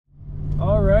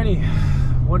Alrighty,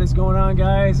 what is going on,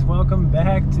 guys? Welcome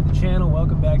back to the channel.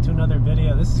 Welcome back to another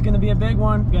video. This is going to be a big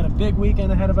one. We got a big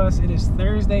weekend ahead of us. It is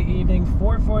Thursday evening,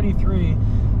 4:43,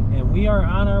 and we are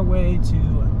on our way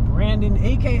to Brandon,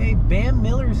 aka Bam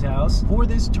Miller's house, for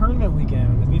this tournament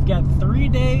weekend. We've got 3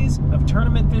 days of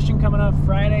tournament fishing coming up: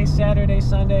 Friday, Saturday,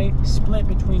 Sunday, split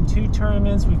between 2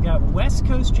 tournaments. We've got West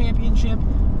Coast Championship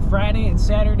Friday and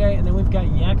Saturday, and then we've got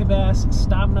Yakabass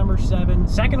stop number 7,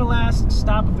 second to last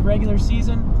stop of the regular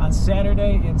season, on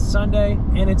Saturday and Sunday,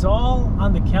 and it's all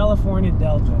on the California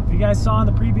Delta. If you guys saw in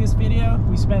the previous video,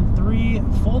 we spent 3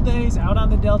 full days out on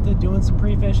the Delta doing some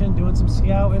pre-fishing, doing some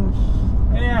scouting.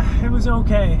 Yeah, it was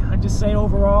okay. I'd just say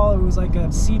overall it was like a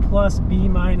C+, B-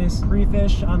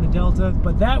 pre-fish on the Delta,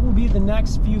 but that will be the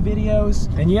next few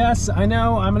videos. And yes, I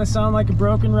know I'm gonna sound like a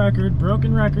broken record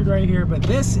right here, but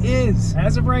this is,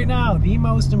 as of right now, the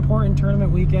most important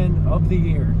tournament weekend of the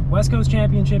year. West Coast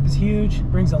Championship is huge,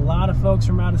 brings a lot of folks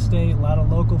from out of state, a lot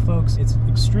of local folks. It's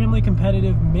extremely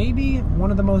competitive, maybe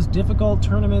one of the most difficult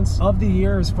tournaments of the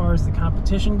year as far as the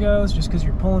competition goes, just because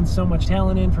you're pulling so much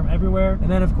talent in from everywhere. And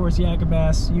then of course Yakabass.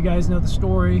 You guys know the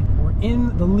story. We're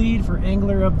in the lead for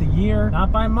Angler of the Year.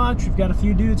 Not by much. We've got a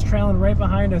few dudes trailing right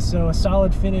behind us, so a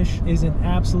solid finish is an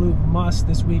absolute must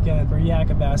this weekend for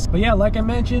Yakabass. But yeah, like I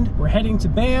mentioned, we're heading to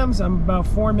Bam's. I'm about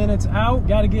 4 minutes out.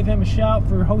 Got to give him a shout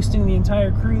for hosting the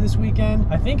entire crew this weekend.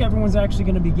 I think everyone's actually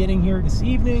going to be getting here this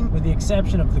evening, with the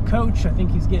exception of the coach. I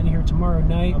think he's getting here tomorrow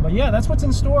night. But yeah, that's what's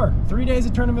in store. 3 days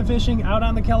of tournament fishing out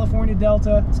on the California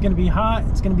Delta. It's going to be hot.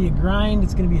 It's going to be a grind.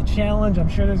 It's going to be a challenge. I'm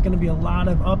sure there's going to be a lot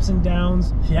of ups and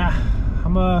downs. Yeah,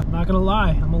 I'm not gonna lie,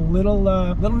 I'm a little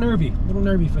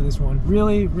nervy for this one.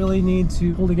 Really need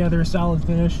to pull together a solid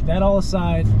finish. That all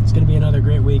aside, it's gonna be another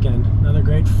great weekend, another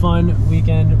great fun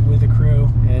weekend with the crew,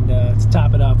 and to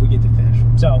top it off, we get to fish.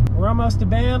 So we're almost to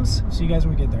Bam's. See you guys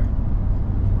when we get there.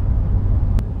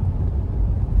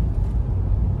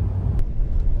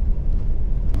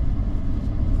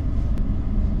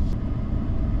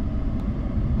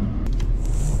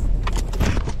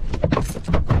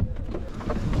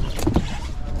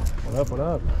 What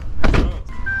up?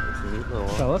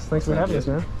 Fellas, thanks for having us,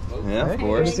 man. Yeah, hey, of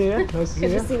course. Good to see you. Nice to see you.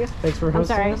 Good to see you. Thanks for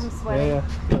hosting us. I'm sorry, I'm sweating.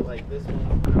 Yeah. Like this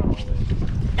one.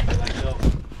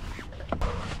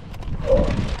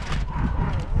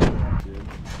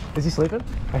 Is he sleeping?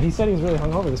 He said he was really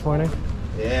hungover this morning.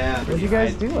 Yeah. What did you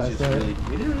guys do last night?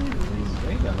 We didn't really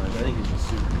drink that much. I think he's just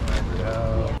super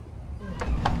tired.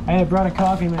 I brought a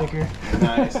coffee maker.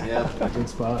 Nice, yeah. Good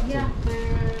spot. Yeah,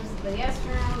 there's the guest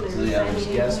room. So yeah, there's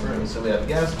guest room. So we have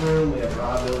guest room, we have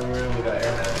raw building room, we got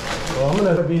air mat. Well, I'm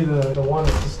gonna be the one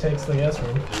that just takes the guest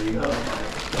room. There you go.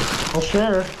 I'll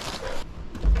share.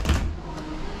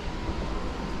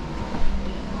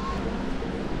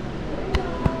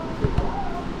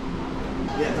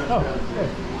 Yeah. Oh, hey.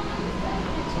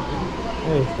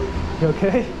 Hey, you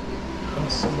okay? I'm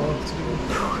so low too.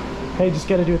 Hey, just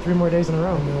gotta do it 3 more days in a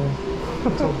row.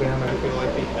 Until damn, I feel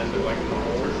like the end of like the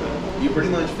whole You pretty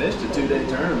much fished a 2-day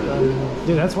tournament.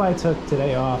 Dude, that's why I took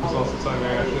today off. I was also telling me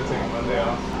I should take Monday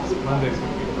off. Monday's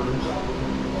gonna be first.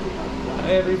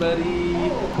 Hi everybody.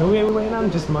 Who are we waiting on?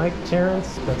 Just Mike,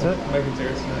 Terrence, that's it? Mike and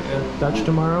Terrence tonight, yeah. Dutch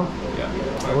tomorrow?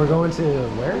 Yeah. We're going to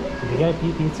where? VIP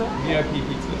Pizza? VIP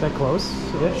pizza. Is that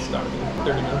close-ish? Stop in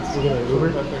 30 minutes. We're gonna Uber?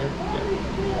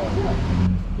 Yeah.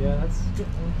 Yeah, that's good.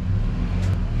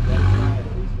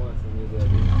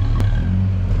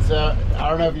 So, I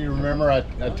don't know if you remember, I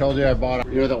told you I bought,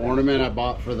 the ornament I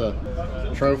bought for the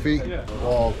trophy?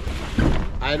 Well,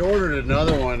 I had ordered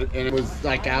another one and it was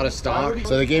like out of stock.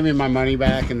 So they gave me my money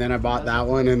back and then I bought that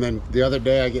one. And then the other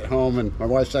day I get home and my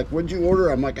wife's like, what'd you order?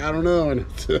 I'm like, I don't know. And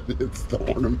it's the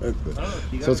ornament.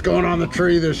 So it's going on the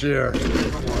tree this year.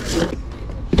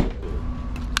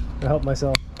 I help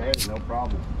myself. Hey, no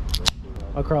problem.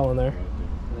 I'll crawl in there.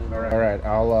 All right,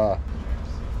 I'll,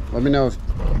 let me know if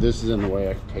this is in the way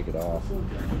I can take it off.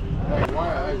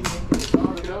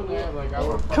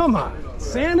 Come on,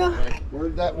 Santa.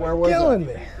 Where was Killing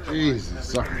that? me. Jesus,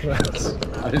 sorry.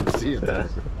 I didn't see it there.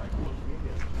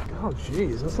 Oh,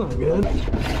 jeez, that's not good.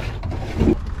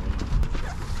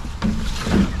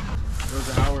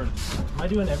 Where's Howard? Am I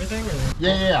doing everything? Or?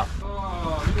 Yeah.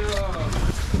 Oh, no.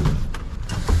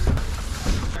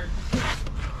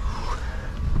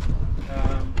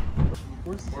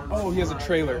 Oh, he has a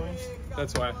trailer.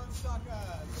 That's why.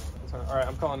 All right,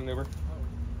 I'm calling an Uber.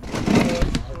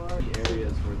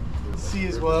 See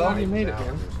as well. How you made it,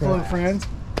 man? Hello, friends.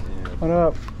 What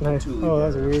up? Nice. Oh, that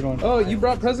was a weird one. Oh, you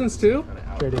brought presents too?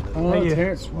 Pretty. Oh, Thank you.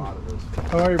 Terrence.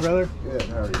 How are you, brother? Good,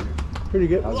 how are you? Pretty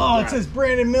good. Oh, it says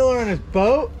Brandon Miller on his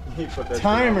boat. He put that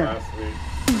Timer. last week.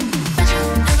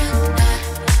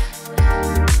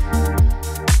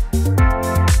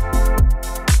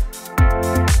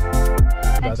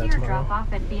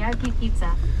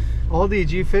 pizza. Aldi,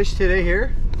 did you fish today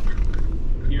here?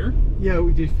 Here? Yeah,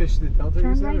 we did fish the Delta. you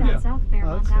Turn said, right or- on Yeah. South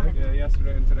Fairmont that's sick. Avenue. Yeah,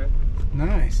 yesterday and today.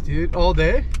 Nice, dude. All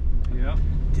day? Yeah.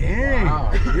 Dang.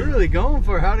 Wow. You're really going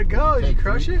for it. How'd it go? Did you Take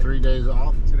crush it? 3 days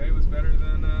off. Today was better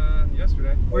than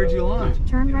yesterday. Where'd you launch?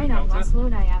 Turn right on Delta. West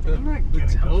Lodi I'm Avenue. not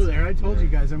gonna go there. I told you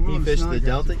guys I'm going to fished the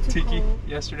Snodgrass. Delta? Tiki.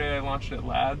 Yesterday I launched at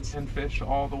Lads and fished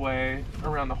all the way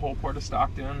around the whole port of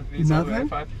Stockton. These all the way Nothing?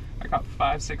 to 5. I caught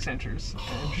 5-6 inches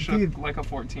and shook Dude. like a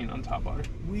 14 on top water.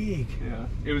 Weak. Yeah,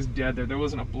 it was dead there. There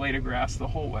wasn't a blade of grass the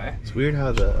whole way. It's weird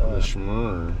how the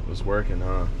schmurr was working,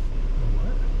 huh?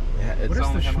 Yeah, it's What is the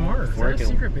only had one. schmurr? Is that a Working.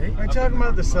 secret bait? Are you talking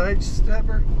about the side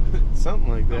stepper? something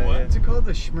like that. what? Yeah. What's it called?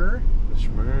 The schmurr? The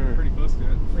schmurr. Pretty close to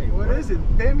it. Wait, what is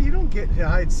it? Bam, you don't get to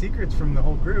hide secrets from the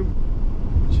whole group.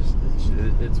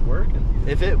 It's working.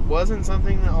 If it wasn't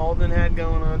something that Alden had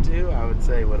going on too, I would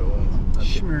say what it was.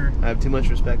 Schmurr. I have too much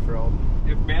respect for Alden.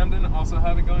 If Bandon also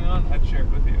had it going on, I'd share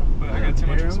it with you. But I got too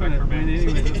much Here, respect for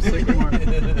anyways, Bandon. up Sycamore.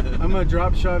 I'm gonna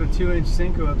drop shot a 2-inch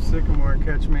Cinco up Sycamore and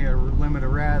catch me a limit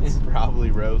of rats.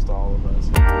 Probably roast all of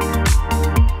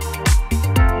us.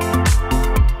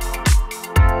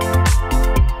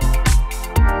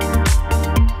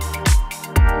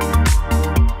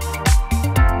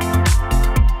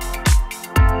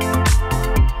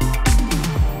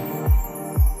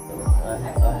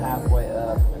 Halfway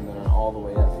up and then all the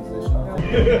way up position.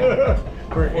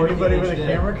 Where anybody with a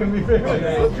camera can be fixed.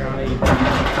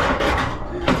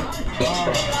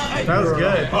 That was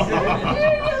good.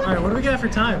 All right, what do we got for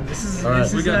time? This is All right,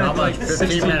 this we is, got like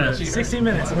 15 minutes. 16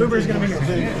 minutes. Uber's gonna be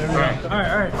here. All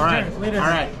right. All right, Lead us. all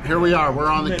right. Here we are. We're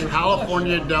on the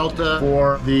California Delta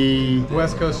for the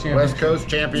West Coast Championship. West Coast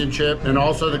Championship and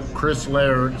also the Chris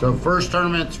Laird. So first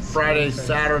tournament's Friday,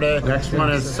 Saturday. Next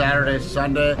one is Saturday,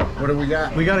 Sunday. What do we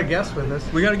got? We got a guest with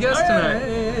us. We got a guest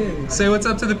tonight. Say what's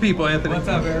up to the people, Anthony. What's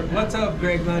up, Eric? What's up,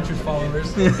 Greg Blanchard's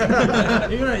followers?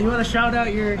 You wanna shout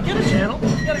out your you got a channel?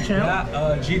 You got a channel.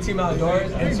 GT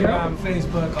Outdoors, Instagram,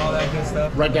 Facebook, all that good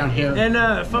stuff. Right down here. And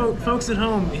folks at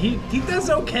home, he does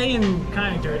okay in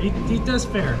kayak dirt. He does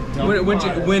fair. Would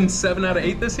you win 7 out of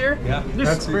 8 this year? Yeah.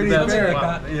 That's pretty That's fair.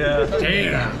 wow. Yeah.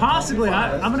 Damn. Possibly,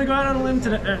 I'm gonna go out on a limb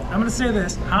today. I'm gonna say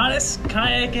this: hottest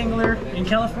kayak angler in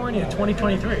California,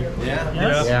 2023. Yeah.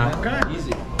 Yes? Yeah. Okay.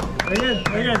 Easy. Very good.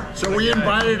 Very good. So we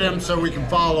invited him so we can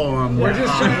follow him. We're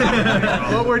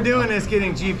just what we're doing is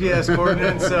getting GPS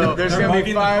coordinates. So there's They're gonna parking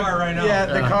be the 5. car right now. Yeah,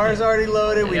 the car's already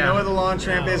loaded. We Yeah. know where the launch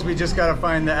ramp is. We just gotta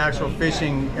find the actual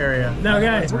fishing area. Now,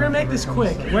 guys, we're gonna make this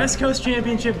quick. West Coast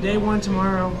Championship, day 1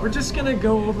 tomorrow. We're just gonna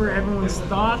go over everyone's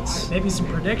thoughts, maybe some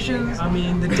predictions. I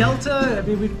mean, the Delta. I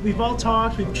mean, we've all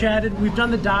talked, we've chatted, we've done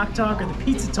the dock talk or the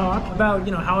pizza talk about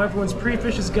how everyone's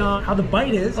pre-fish has gone, how the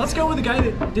bite is. Let's go with the guy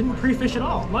that didn't pre-fish at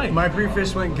all, Mike. My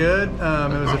pre-fish went good. It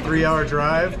was a 3-hour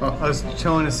drive. I was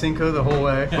chilling a Cinco the whole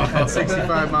way at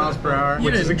 65 miles per hour,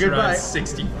 which is a good bite.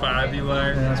 65, you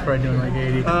liar. Yeah, I was probably doing like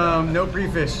 80. No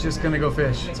pre-fish, just gonna go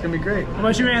fish. It's gonna be great. How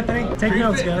about you, Anthony? Take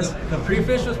notes, guys. The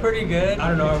pre-fish was pretty good. I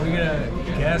don't know, are we gonna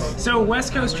guess? So,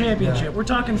 West Coast Championship. We're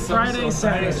talking Friday,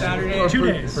 Saturday. Saturday. 2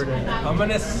 days. Per day. I'm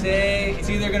gonna say it's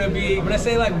either gonna be, I'm gonna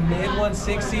say like mid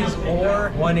 160s or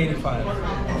 185.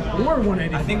 Or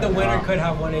 180. I think the winner could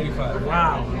have 185.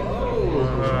 Wow.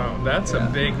 Wow, that's a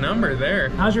big number there.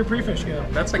 How's your pre-fish go?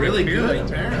 That's like Really a beer good.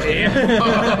 league. He's like,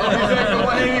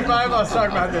 185, let's talk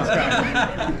about this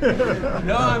guy.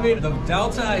 No, I mean, the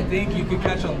Delta, I think you could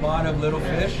catch a lot of little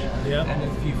fish. Yeah. And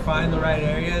if you find the right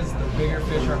areas, the bigger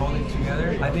fish are holding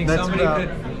together. I think That's somebody about-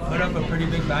 could put up a pretty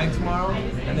big bag tomorrow,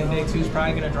 and then day 2 is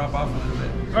probably going to drop off a little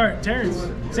bit. All right, Terrence,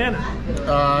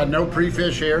 Santa. No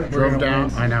pre-fish here. Drove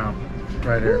down. I know.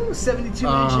 Right here. 72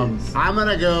 I'm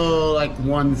gonna go like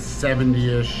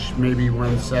 170-ish, maybe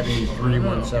 173,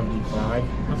 175.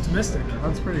 Optimistic.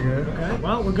 That's pretty good. Okay.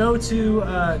 Well, we'll go to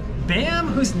Bam,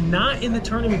 who's not in the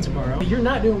tournament tomorrow. You're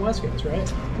not doing West Coast,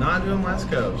 right? Not doing West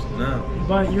Coast, no.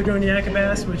 But you're doing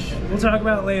Yakabas, which we'll talk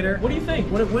about later. What do you think?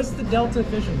 What's the Delta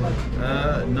fishing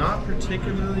like? Not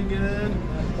particularly good,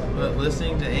 but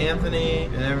listening to Anthony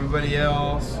and everybody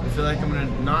else, I feel like I'm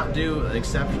gonna not do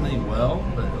exceptionally well,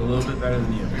 but a little bit better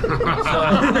than you. So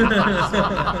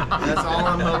that's all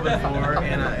I'm hoping for,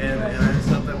 and I just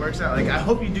hope that works out. Like I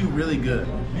hope you do really good.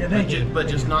 Yeah, thank you. But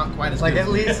just not quite as Like good at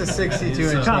as me. least a 62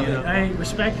 So, inch. Copy. you know. I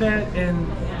respect that, and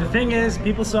The thing is,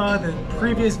 people saw the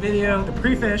previous video, the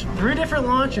pre-fish, 3 different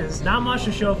launches, not much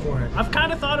to show for it. I've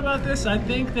kind of thought about this. I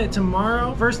think that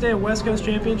tomorrow, first day of West Coast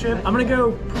Championship, I'm gonna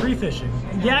go pre-fishing.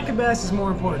 Yakka bass is more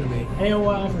important to me.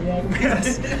 AOL for yakka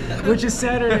bass, which is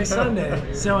Saturday,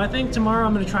 Sunday. So I think tomorrow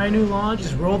I'm gonna try a new launch,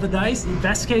 just roll the dice.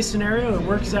 Best case scenario, it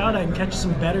works out, I can catch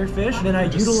some better fish. Then I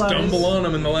Just utilize... stumble on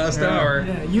them in the last hour.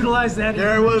 Yeah, utilize that.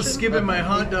 There I was skipping my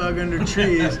hot dog under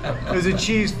trees. There's a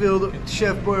cheese-filled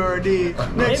Chef Boyardee.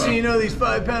 Next thing you know, these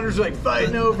 5-pounders are like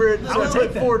fighting over it. So I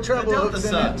put 4 treble Delta hooks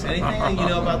in sucks. it. Anything that you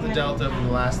know about the Delta from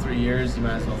the last 3 years, you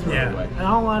might as well throw it away. In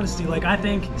all honesty, like I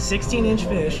think 16-inch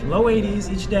fish, low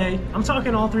 80s each day. I'm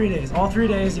talking all 3 days. All 3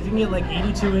 days, if you can get like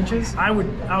 82 inches, I would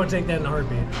take that in a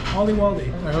heartbeat. Ollie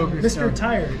Wally. I hope you're Mr. stoked.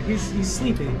 Tired. He's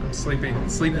sleepy. I'm sleeping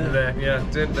today. Yeah,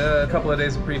 did a couple of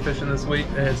days of pre-fishing this week,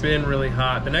 and it's been really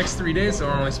hot. The next 3 days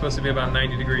are only supposed to be about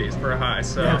 90 degrees for a high,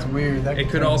 so That's weird. That it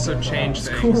could also change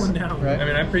things. Cooling down. Right. I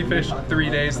mean, I pre-fished 3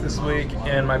 days this week,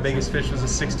 and my biggest fish was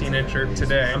a 16-incher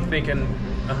today. I'm thinking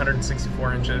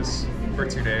 164 inches for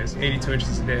 2 days. 82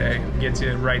 inches a day gets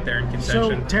you right there in So,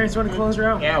 contention. Terrence, want to close her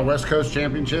out? Yeah, West Coast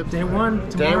Championship. Day 1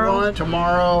 Day tomorrow. 1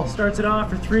 tomorrow. Starts it off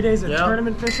for 3 days of Yep.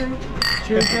 tournament fishing.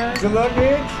 Cheers, guys. Good luck,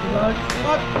 Mitch. Good luck.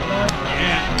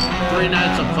 3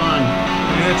 nights of fun.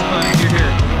 Yeah, it's funny. You're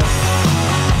here.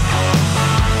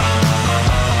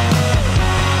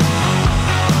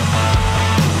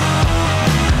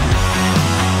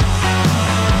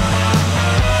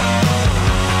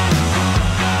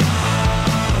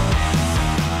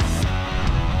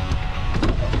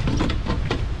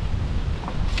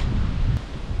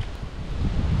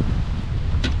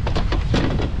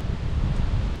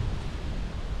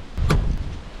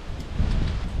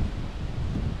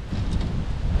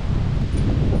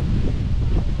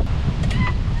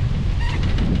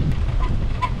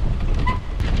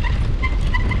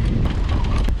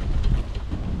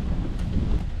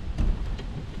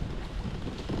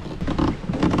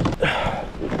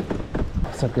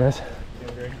 What's up, guys?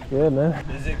 Good, man.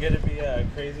 Is it gonna be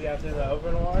crazy out there in the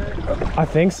open water? I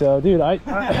think so, dude. I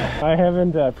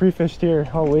haven't pre-fished here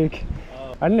all week.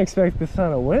 I didn't expect this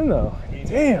kind of wind though.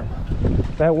 Damn.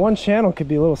 That one channel could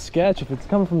be a little sketch if it's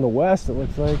coming from the west. It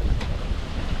looks like.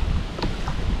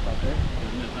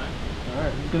 All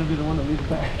right, it's gonna be the one that leads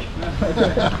back.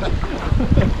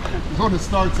 This one that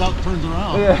starts out, turns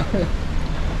around. Yeah.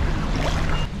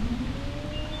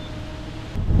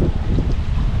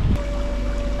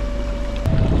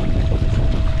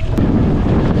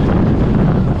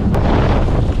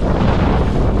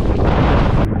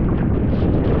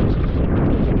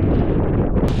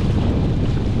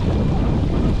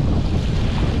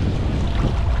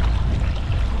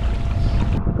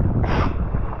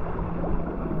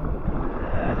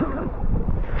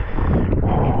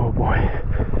 Oh boy.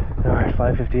 All right,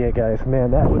 5:58, guys.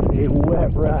 Man, that was a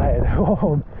wet ride.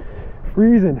 Oh,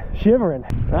 freezing, shivering.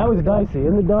 That was dicey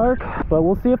in the dark, but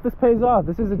we'll see if this pays off.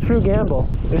 This is a true gamble.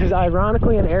 This is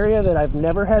ironically an area that I've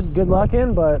never had good luck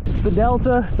in, but it's the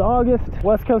Delta, it's August,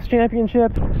 West Coast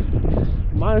Championship.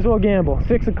 Might as well gamble.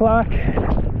 6 o'clock.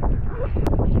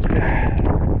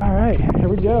 All right, here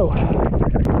we go.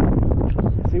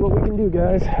 See what we can do,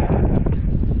 guys.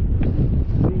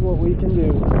 See what we can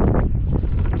do.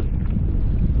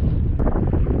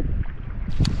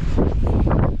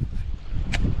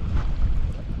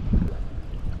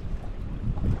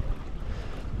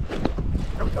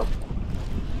 There we go.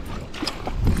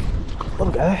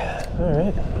 Little guy.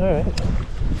 All right.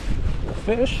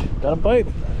 Fish. Got a bite.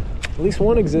 At least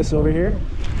one exists over here.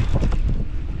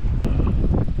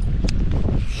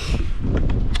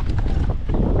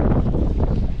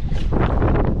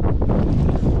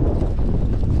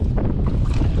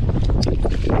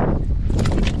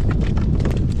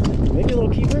 Maybe a little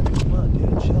keeper? Come on,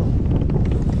 dude, chill.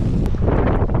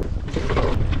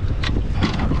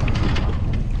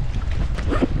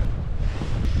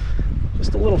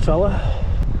 Just a little fella.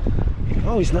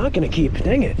 Oh, he's not gonna keep.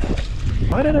 Dang it.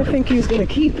 Why did I think he was gonna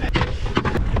keep?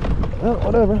 Well,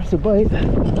 whatever, it's a bite.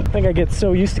 I think I get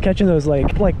so used to catching those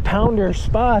like pounder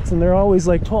spots, and they're always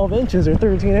like 12 inches or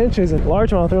 13 inches, and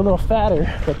largemouth, they're a little fatter,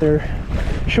 but they're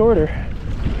shorter.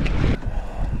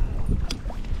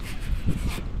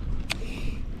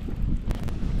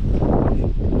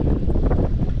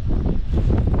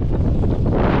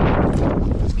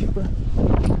 Let's keep her.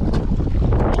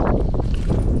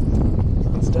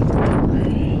 It's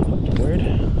definitely weird.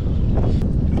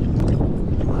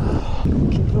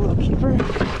 Keep a little keeper.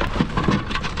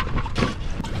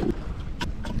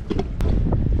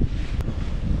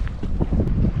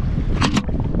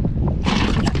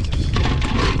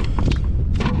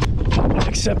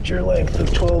 Accept your length of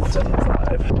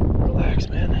 12.75. Relax.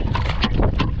 works, man.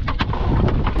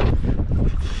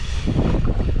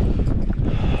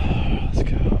 Let's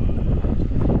go.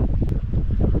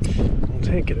 We'll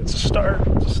take it. It's a start.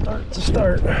 It's a start. It's a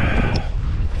start.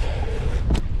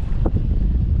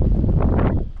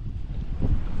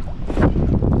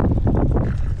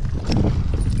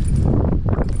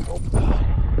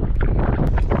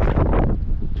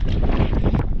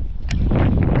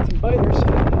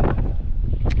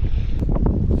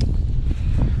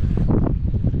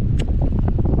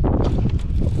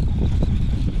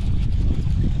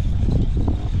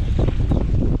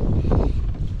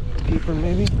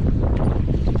 Maybe.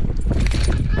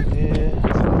 Yeah.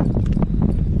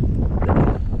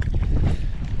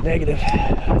 Negative.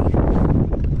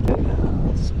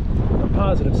 It's a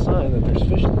positive sign that there's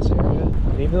fish in this area.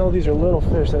 And even though these are little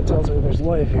fish, that tells me there's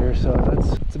life here. So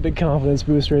that's a big confidence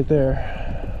boost right there.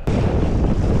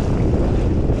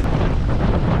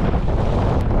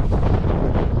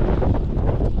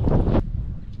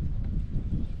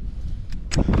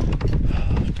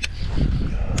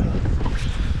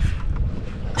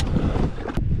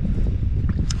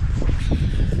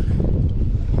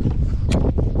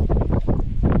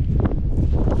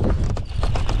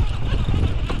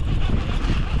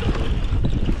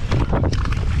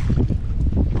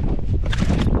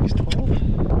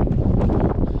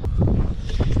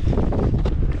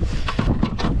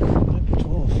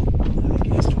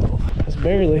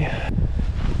 Barely.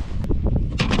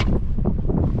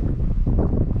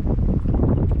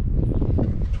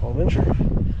 Incher.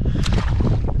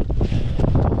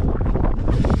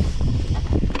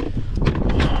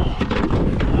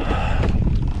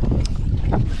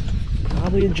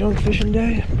 Probably a junk fishing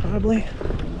day, probably.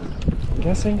 I'm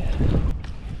guessing.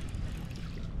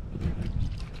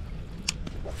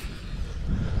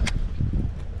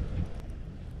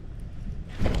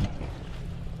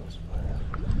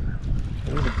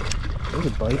 There's a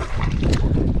bite.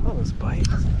 Oh, there's a bite.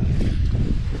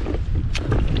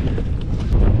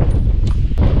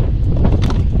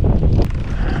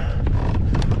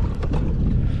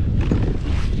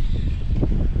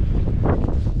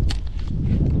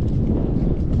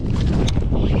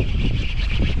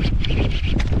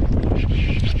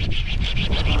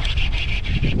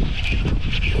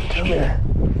 Come here.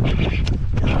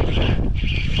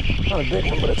 Not a big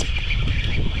one, but it's a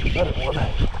better one.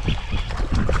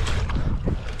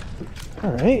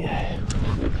 All right,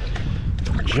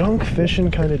 junk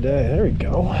fishing kind of day. There we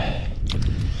go. A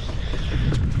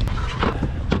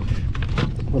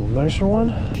little nicer one.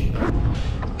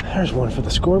 There's one for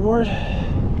the scoreboard.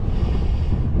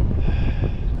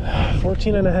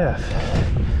 14.5.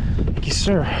 Thank you,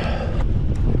 sir.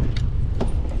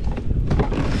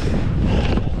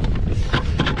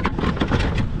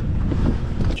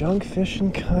 Junk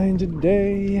fishing kind of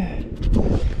day.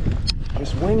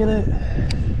 Just winging it.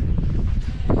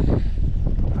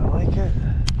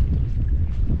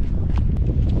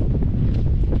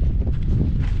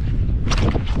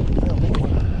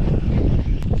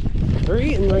 They're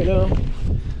eating right now.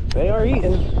 They are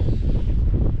eating.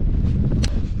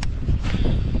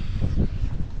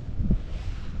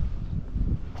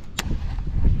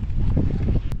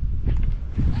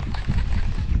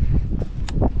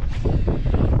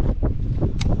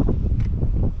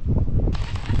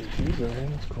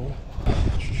 That's cool.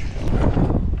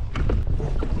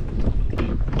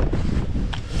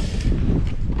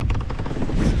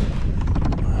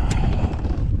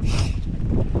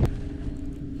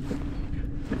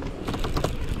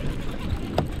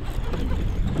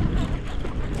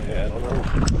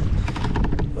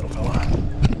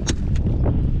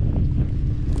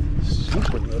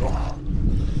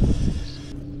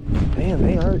 Man,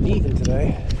 they are eating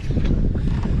today.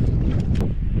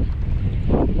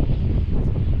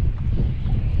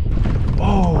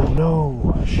 Oh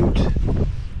no, shoot. I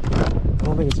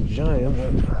don't think it's a giant,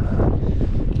 but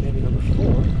maybe number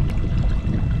 4.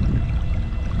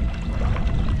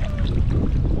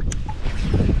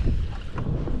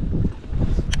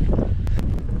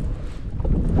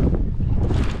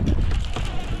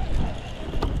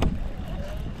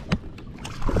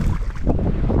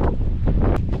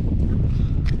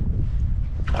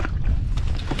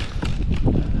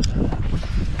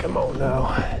 Come on now.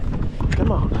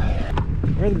 Come on.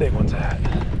 Where are the big ones at?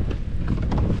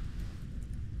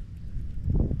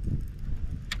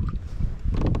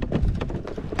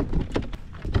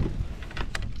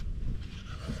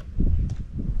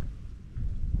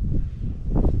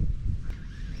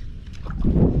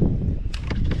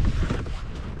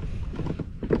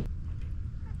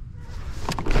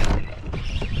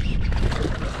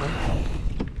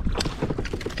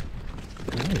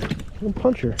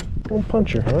 puncher. Little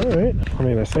puncher. All right. I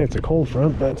mean, I say it's a cold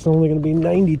front, but it's only going to be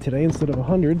 90 today instead of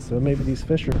 100, so maybe these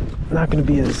fish are not going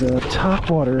to be as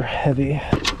topwater heavy.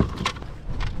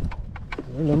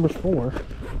 They're number 4.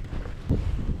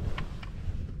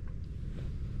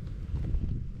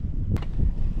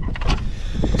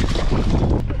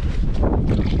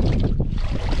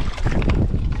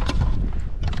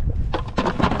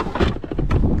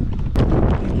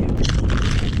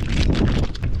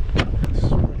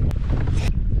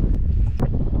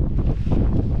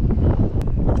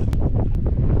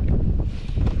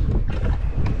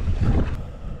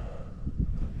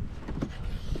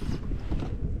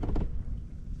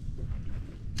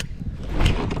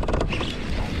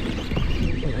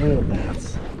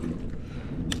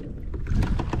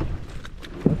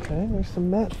 Okay, there's some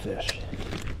mat fish.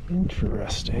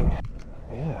 Interesting.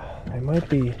 Yeah, I might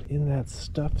be in that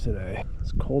stuff today.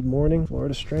 It's a cold morning,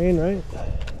 Florida strain, right?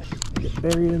 Get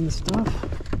buried in the stuff.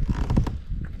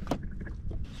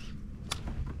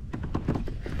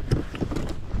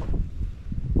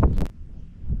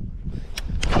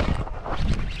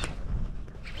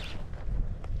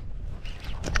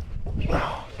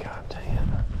 Oh, god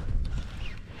damn.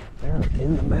 They're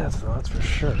in the mats though, that's for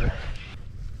sure.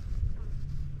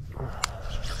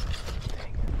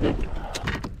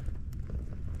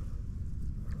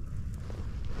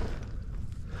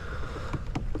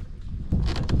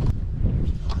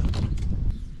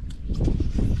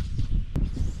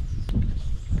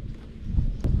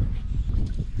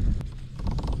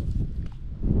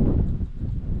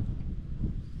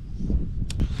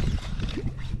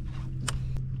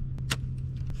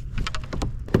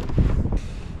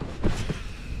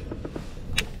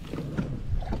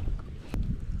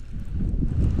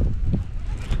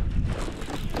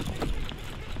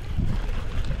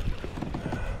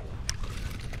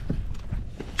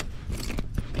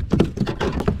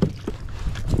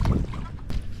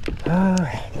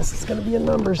 I guess it's gonna be a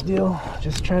numbers deal.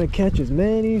 Just try to catch as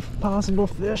many possible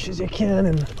fish as you can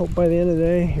and hope by the end of the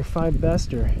day your 5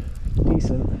 best are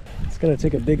decent. It's gonna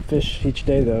take a big fish each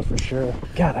day though, for sure.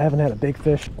 God, I haven't had a big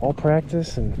fish all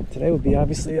practice, and today would be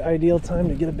obviously the ideal time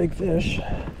to get a big fish.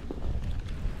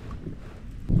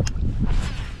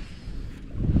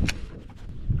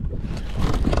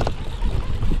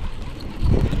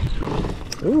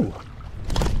 Ooh.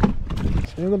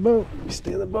 Stay in the boat.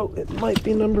 Stay in the boat. It might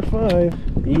be number 5.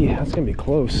 Yeah, that's gonna be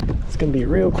close. It's gonna be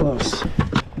real close.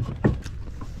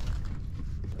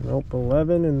 Nope,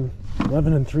 11 and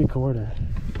 3/4.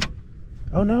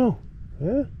 Oh no.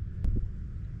 Yeah.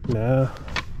 No.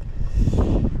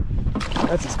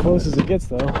 That's as close as it gets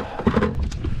though.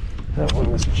 That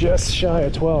one was just shy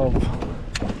of 12.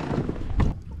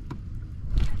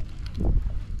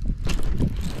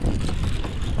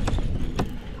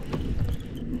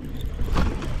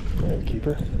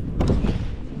 Keeper.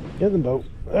 Get in the boat.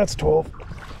 That's 12.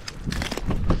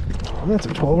 That's a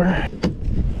 12er.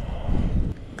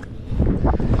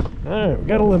 Alright, we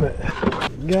got a limit.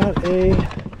 Got a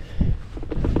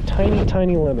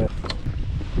tiny limit.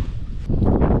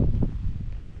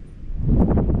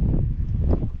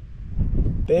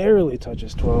 Barely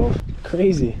touches 12.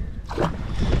 Crazy.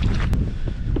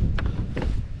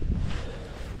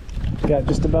 Got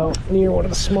just about near one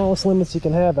of the smallest limits you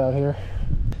can have out here.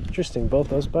 Interesting, both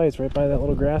those bites right by that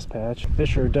little grass patch.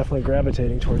 Fish are definitely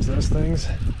gravitating towards those things.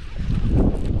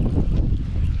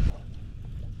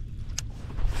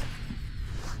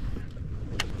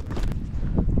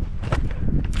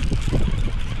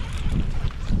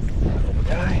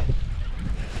 Guy.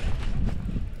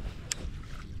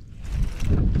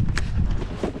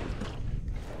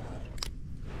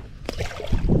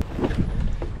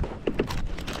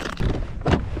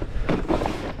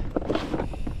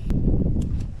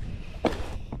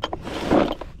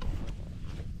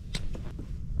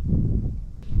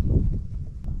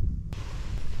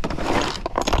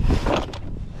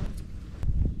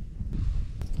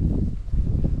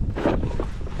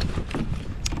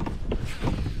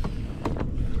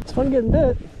 It's fun getting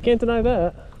bit. Can't deny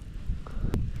that.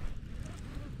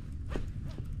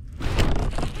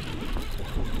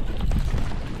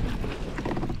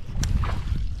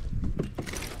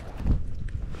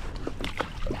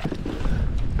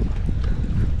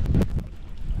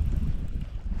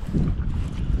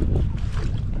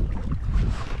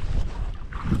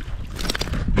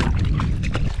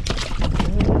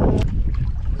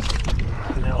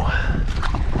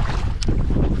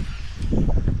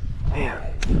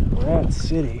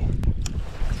 City.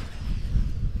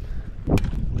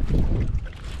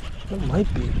 It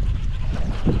might be.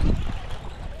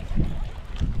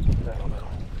 I don't know.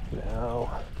 No.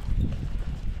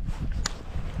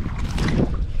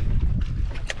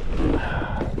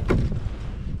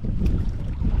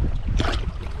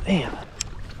 Man,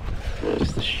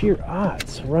 just the sheer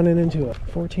odds running into a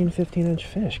 14, 15-inch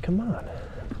fish. Come on.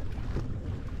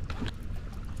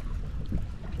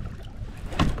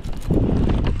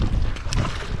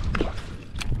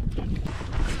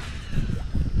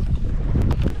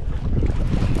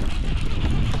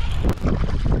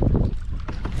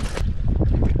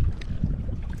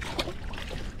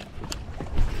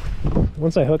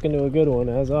 Once I hook into a good one,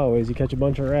 as always, you catch a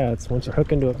bunch of rats. Once you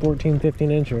hook into a 14,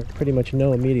 15-incher, pretty much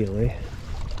know immediately.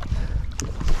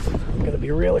 I'm gonna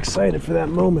be real excited for that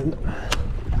moment.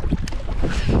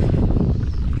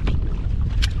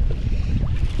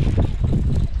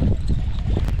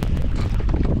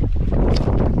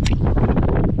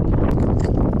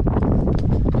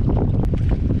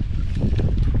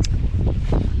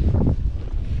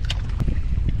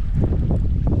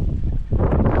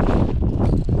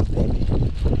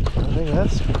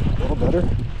 That's a little better. I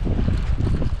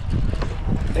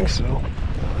think so.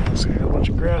 Looks like I got a bunch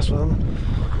of grass with them.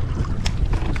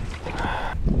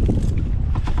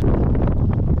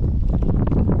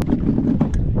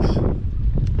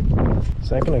 Is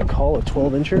that going to call a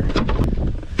 12-incher?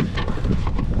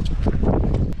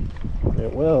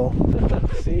 It will.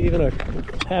 See, even a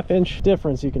half-inch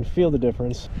difference, you can feel the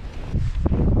difference.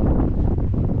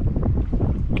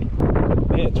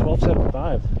 Man,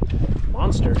 12.75.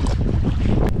 Monster.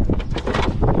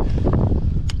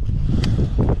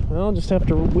 Well, I'll just have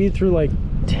to weed through like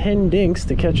 10 dinks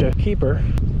to catch a keeper.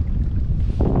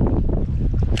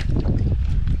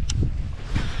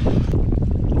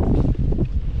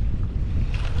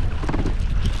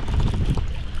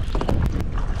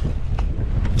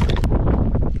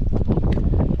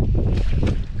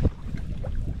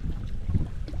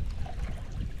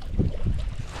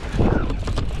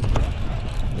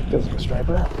 Feels like a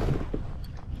striper.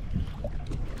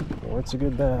 Or it's a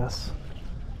good bass.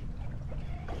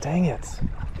 Dang it.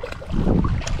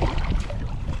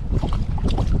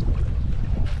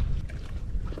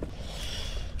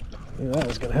 Knew that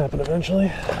was going to happen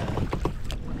eventually.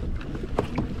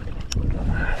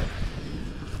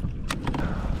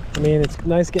 I mean, it's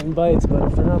nice getting bites, but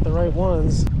if they're not the right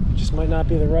ones, it just might not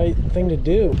be the right thing to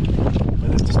do. I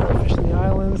have to start fishing the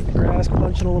islands, the grass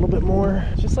punching a little bit more.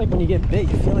 It's just like when you get bit,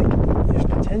 you feel like there's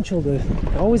potential to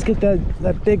always get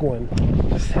that big one. It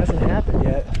just hasn't happened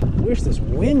yet. I wish this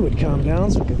wind would calm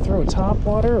down so we could throw a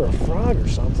topwater or a frog or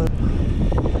something.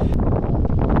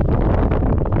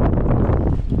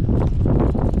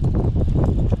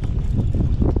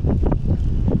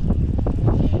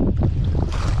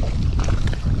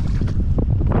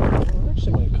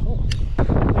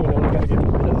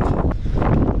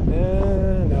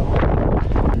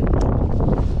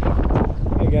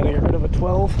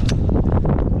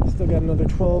 Still got another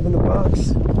 12 in the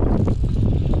box.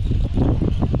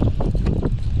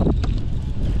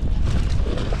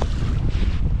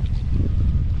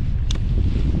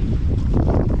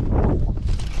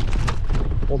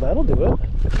 Well, that'll do it.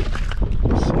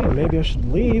 Let's see, maybe I should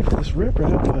leave this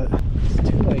riprap, but it's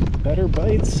two like better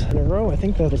bites in a row. I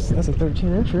think that's a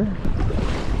 13-incher.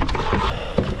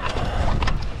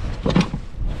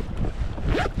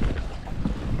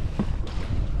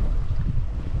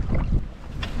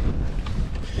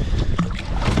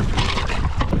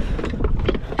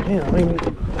 Man, I mean,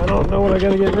 I don't know what I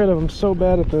gotta get rid of. I'm so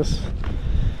bad at this.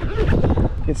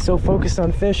 It's so focused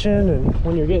on fishing, and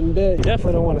when you're getting bit, you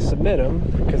definitely don't want to submit them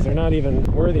because they're not even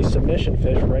worthy submission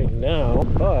fish right now.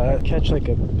 But catch like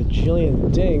a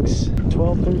bajillion dinks,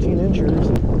 12, 13-inchers,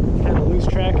 and kind of lose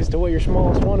track as to what your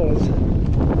smallest one is.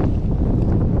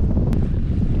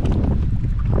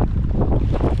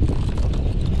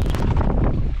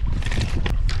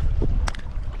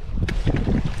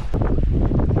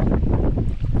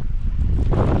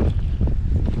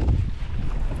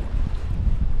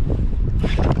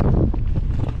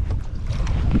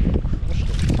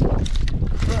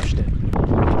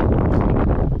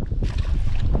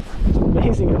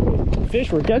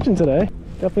 Fish we're catching today.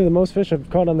 Definitely the most fish I've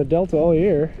caught on the Delta all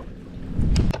year.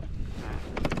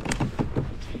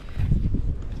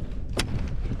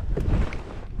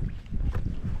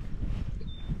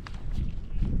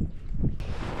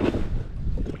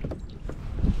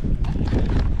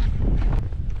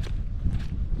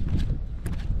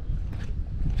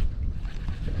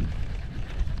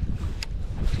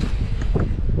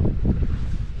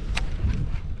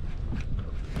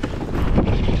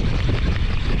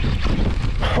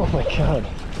 Oh my God.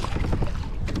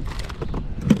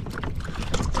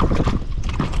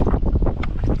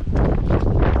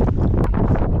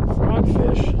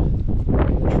 Frogfish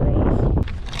in the trough.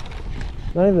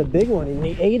 Not even a big one, and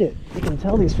he ate it. You can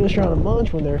tell these fish are on a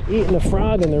munch when they're eating a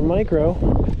frog and they're micro.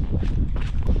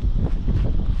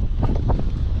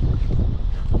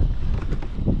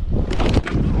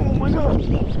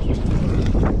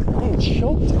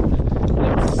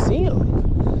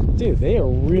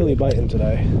 barely biting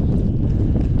today.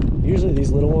 Usually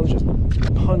these little ones just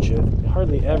punch it,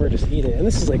 hardly ever just eat it. And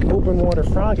this is like open water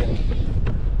frogging.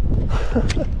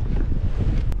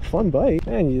 Fun bite.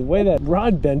 Man, the way that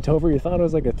rod bent over, you thought it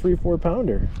was like a 3-4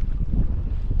 pounder.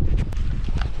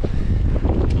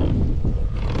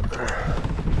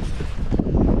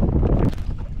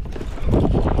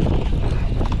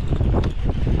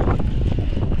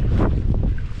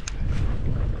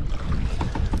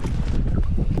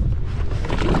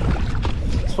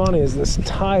 Funny is this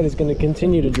tide is going to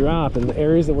continue to drop, and the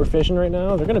areas that we're fishing right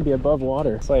now, they're going to be above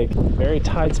water. It's like very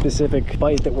tide specific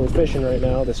bite that we're fishing right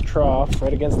now, this trough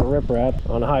right against the riprap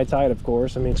on high tide, of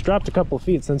course. I mean, it's dropped a couple of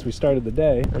feet since we started the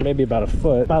day, or maybe about a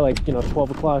foot. By like, you know,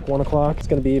 12 o'clock, 1 o'clock, it's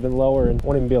going to be even lower and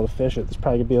won't even be able to fish it. There's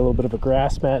probably going to be a little bit of a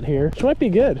grass mat here, which might be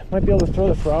good. Might be able to throw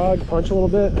the frog, punch a little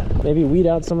bit, maybe weed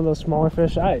out some of those smaller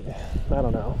fish. I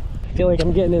don't know. I feel like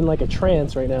I'm getting in like a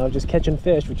trance right now, just catching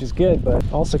fish, which is good, but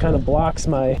also kind of blocks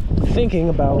my thinking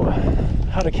about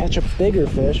how to catch a bigger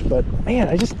fish. But man,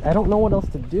 I don't know what else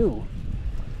to do.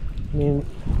 I mean,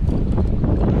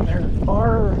 there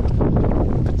are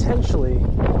potentially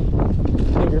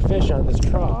bigger fish on this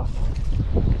trough.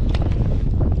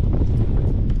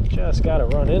 Just gotta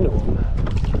run into them.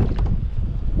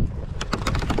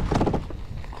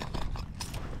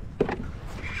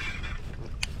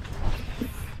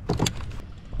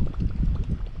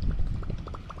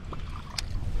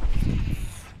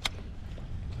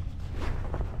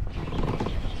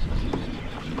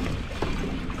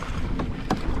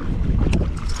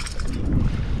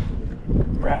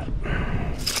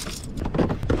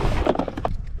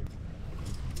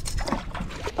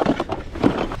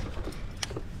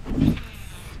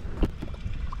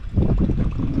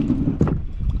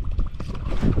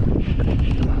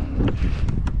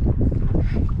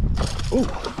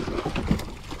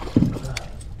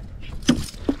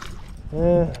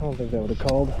 I don't think that would have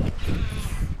called.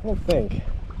 I don't think.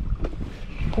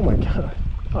 Oh my god,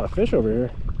 a lot of fish over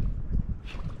here.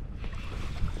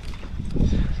 I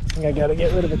think I gotta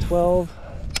get rid of a 12,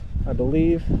 I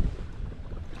believe.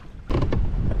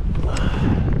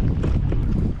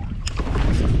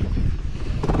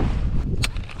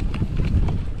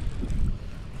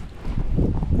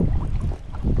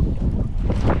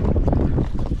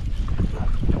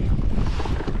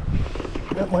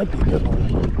 That might be a good one.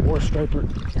 Or a striper.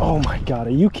 Oh my god,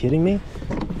 are you kidding me?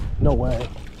 No way.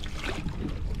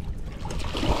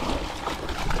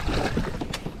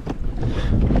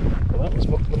 Well, that was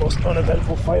the most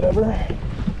uneventful fight ever.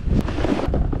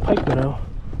 Pike minnow.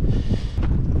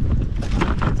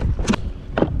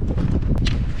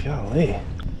 Golly.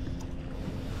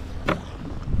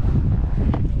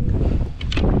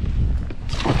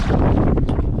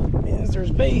 Means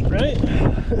there's bait, right?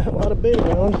 A lot of bait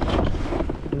around.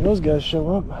 When those guys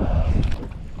show up.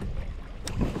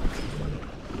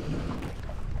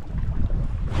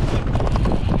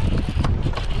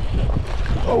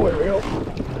 Oh, there we go.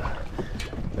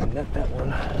 Gotta net that one.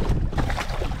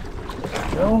 There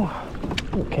we go.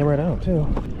 Oh, came right out too.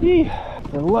 Yee.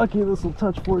 If we're lucky, this will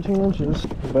touch 14 inches,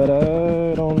 but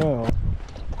I don't know.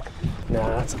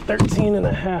 Nah, it's a 13 and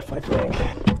a half, I think.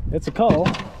 It's a cull.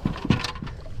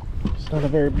 It's not a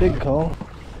very big cull.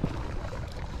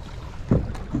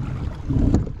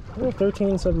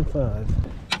 13.75.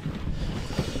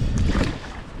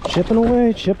 Chipping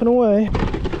away, chipping away.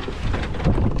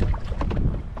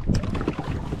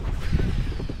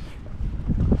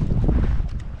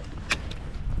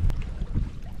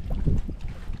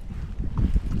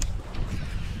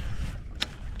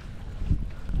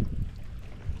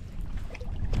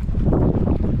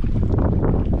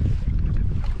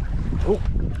 Oh,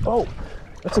 oh,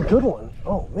 that's a good one.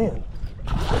 Oh man,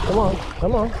 come on,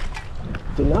 come on.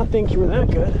 Did not think you were that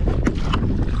good.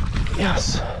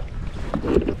 Yes.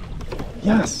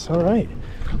 Yes, all right.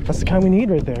 That's the kind we need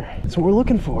right there. That's what we're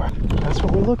looking for. That's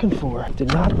what we're looking for. Did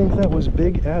not think that was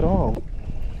big at all.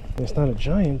 It's not a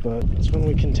giant, but it's one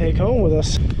we can take home with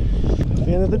us at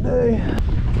the end of the day.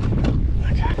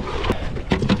 Okay.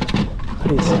 What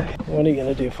do you say? What are you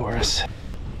gonna do for us?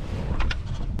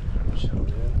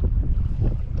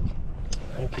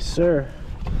 Thank you, sir.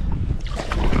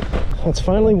 It's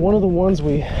finally one of the ones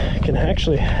we can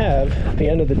actually have at the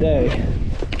end of the day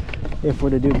if we're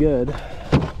to do good.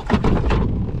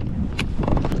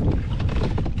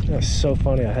 That's so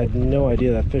funny. I had no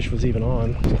idea that fish was even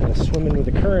on. Just kind of swimming with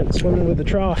the current, swimming with the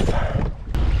trough.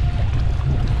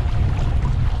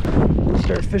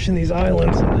 Start fishing these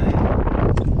islands, and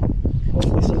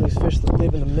hopefully some of these fish that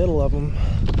live in the middle of them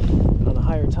on a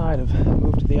higher tide have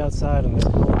moved to the outside and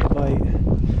they're going to bite.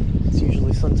 It's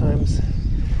usually sometimes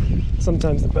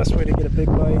the best way to get a big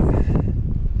bite.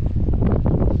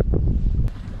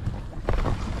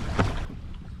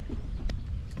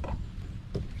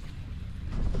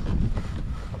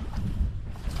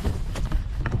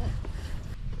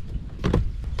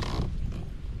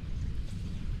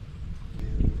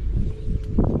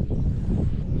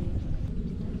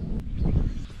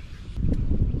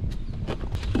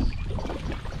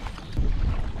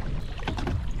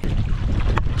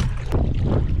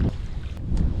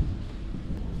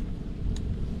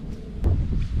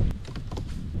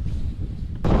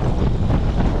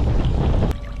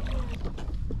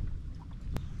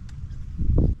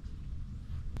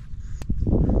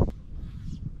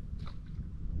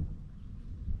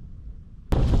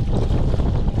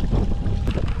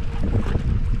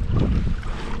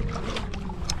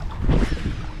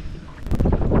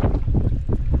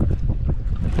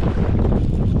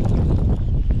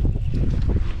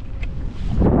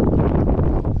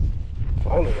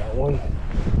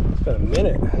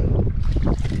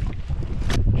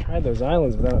 those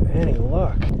islands without any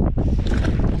luck.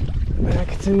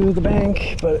 Back to the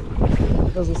bank, but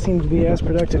it doesn't seem to be as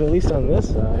productive, at least on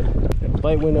this side. That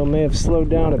bite window may have slowed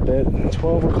down a bit.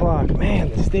 12 o'clock. Man,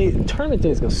 tournament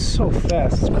days go so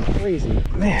fast. It's crazy.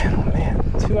 Man, oh man.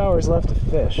 2 hours left to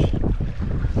fish.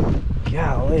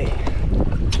 Golly.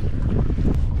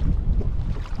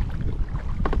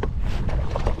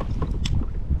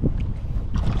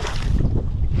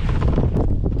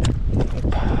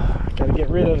 Gotta get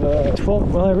rid of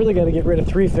 12. Well, I really gotta get rid of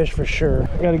 3 fish for sure.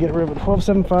 I gotta get rid of a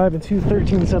 12.75 and 2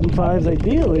 13.75s.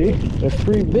 Ideally, with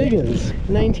 3 big ones.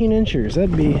 19 inchers.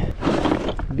 That'd be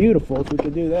beautiful if we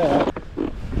could do that.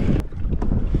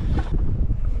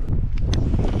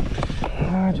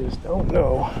 I just don't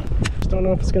know. Just don't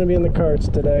know if it's gonna be in the carts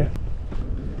today.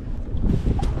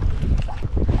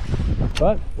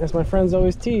 But, as my friends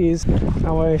always tease,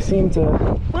 how I seem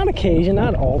to, on occasion,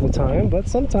 not all the time, but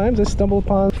sometimes I stumble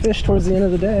upon fish towards the end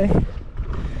of the day.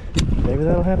 Maybe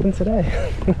that'll happen today.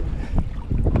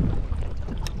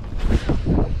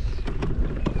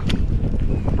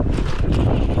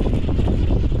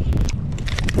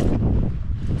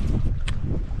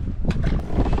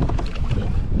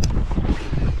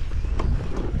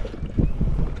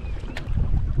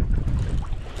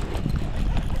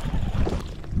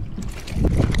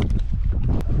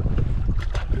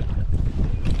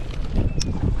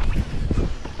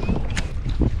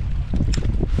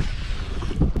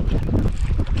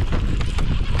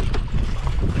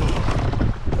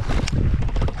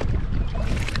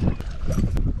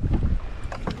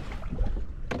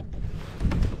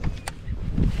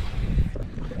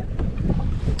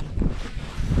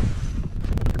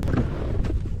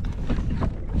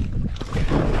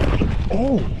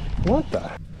 Oh, what the?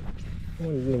 I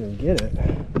didn't even get it.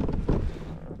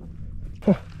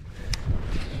 Huh. I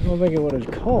don't think it would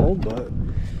have called, but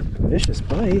vicious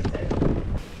bite.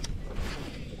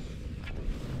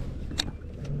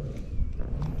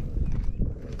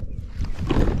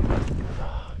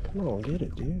 Come on, get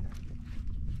it, dude.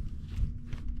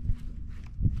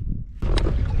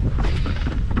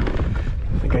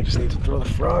 I just need to throw the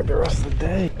frog the rest of the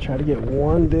day. Try to get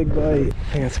one big bite. I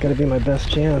think that's gotta be my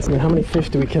best chance. I mean, how many fish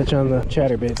did we catch on the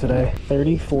chatterbait today?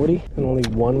 30, 40, and only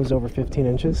one was over 15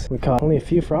 inches. We caught only a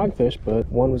few frogfish, but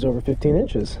one was over 15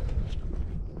 inches.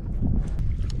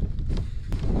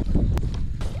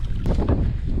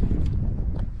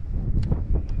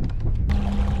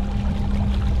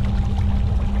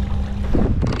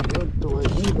 What do I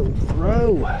even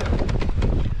throw?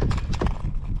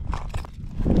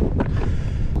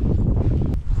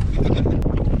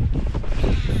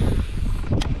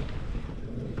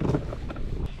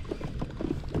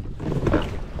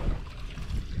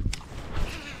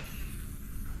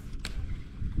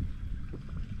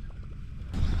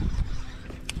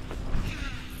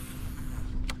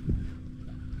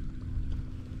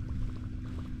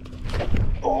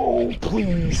 Oh,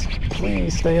 please,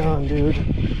 please stay on, dude. We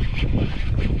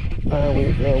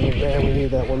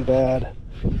need that one bad.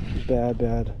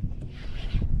 Bad.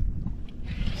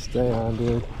 Stay on,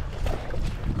 dude.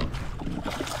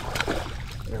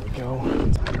 There we go.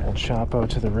 Old Chapo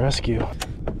to the rescue.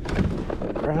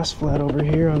 Grass flat over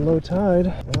here on low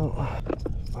tide. Well,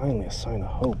 finally a sign of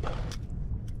hope.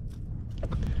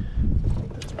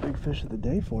 That's a big fish of the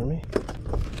day for me.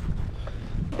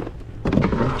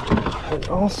 And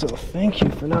also, thank you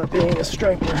for not being a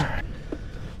striper. I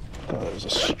thought it was a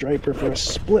striper for a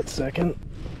split second.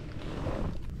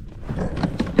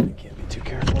 You can't be too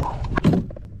careful.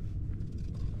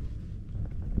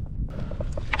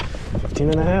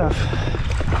 15.5.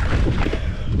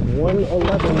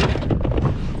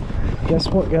 111. Guess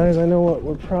what, guys? I know what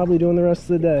we're probably doing the rest of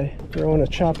the day. Throwing a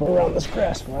chopper around this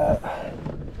grass flat.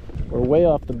 We're way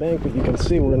off the bank, but you can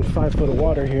see we're in 5 foot of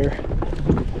water here.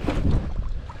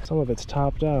 Some of it's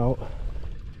topped out.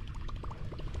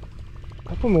 A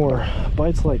couple more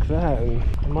bites like that and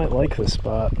I might like this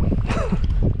spot.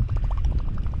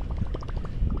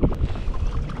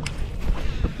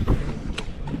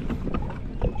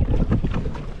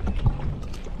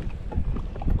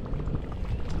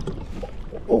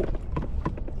 Oh!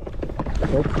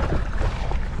 Nope.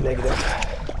 Negative.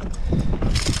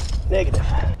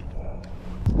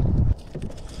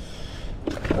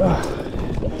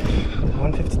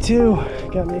 152.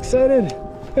 Got me excited.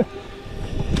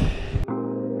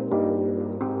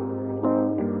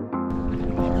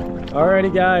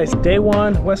 Alrighty guys, day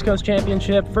one, West Coast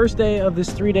Championship. First day of this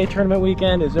 3-day tournament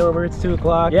weekend is over. It's 2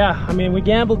 o'clock. Yeah, I mean, we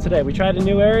gambled today. We tried a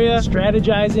new area,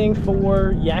 strategizing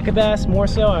for Yakabass more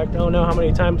so. I don't know how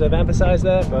many times I've emphasized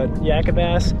that, but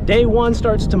Yakabass. Day one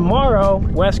starts tomorrow.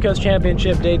 West Coast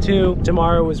Championship day 2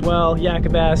 tomorrow as well.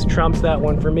 Yakabass trumps that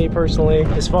one for me personally,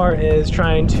 as far as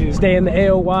trying to stay in the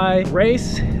AOY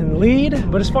race and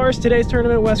lead. But as far as today's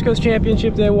tournament, West Coast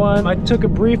Championship day 1, I took a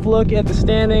brief look at the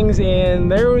standings and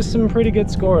there was some pretty good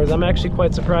scores. I'm actually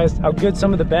quite surprised how good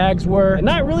some of the bags were. And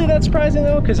not really that surprising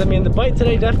though, because I mean, the bite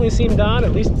today definitely seemed on,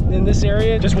 at least in this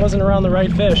area, just wasn't around the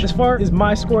right fish. As far as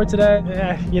my score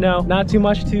today, you know, not too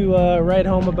much to write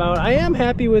home about. I am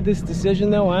happy with this decision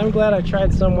though. I'm glad I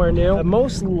tried somewhere new.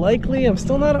 Most likely, I'm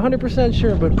still not 100%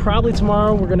 sure, but probably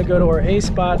tomorrow we're gonna go to our A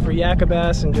spot for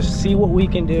Yakabass and just see what we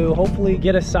can do. Hopefully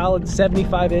get a solid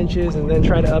 75 inches and then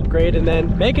try to upgrade and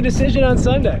then make a decision on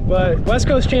Sunday. But West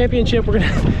Coast Championship, we're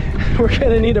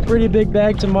gonna need a pretty big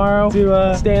bag tomorrow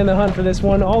to stay in the hunt for this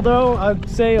one. Although I'd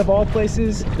say of all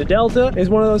places, the Delta is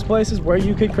one of those places where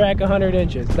you could crack 100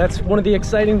 inches. That's one of the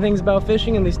exciting things about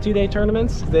fishing in these 2-day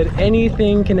tournaments, that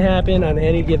anything can happen on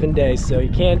any given day. So you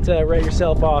can't write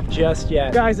yourself off just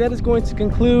yet. Guys, that is going to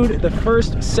conclude the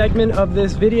first segment of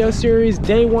this video series.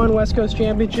 Day 1 West Coast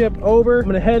Championship over. I'm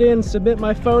gonna head in, submit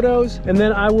my photos, and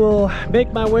then I will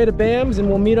make my way to BAMS and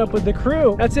we'll meet up with the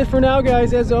crew. That's it for now,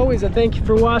 guys. As always, I thank you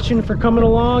for watching, for coming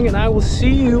along, and I will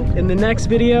see you in the next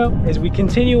video as we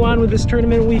continue on with this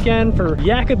tournament weekend for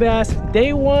Yakabass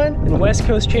Day 1 and West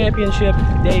Coast Championship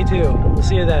Day 2. We'll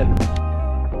see you then.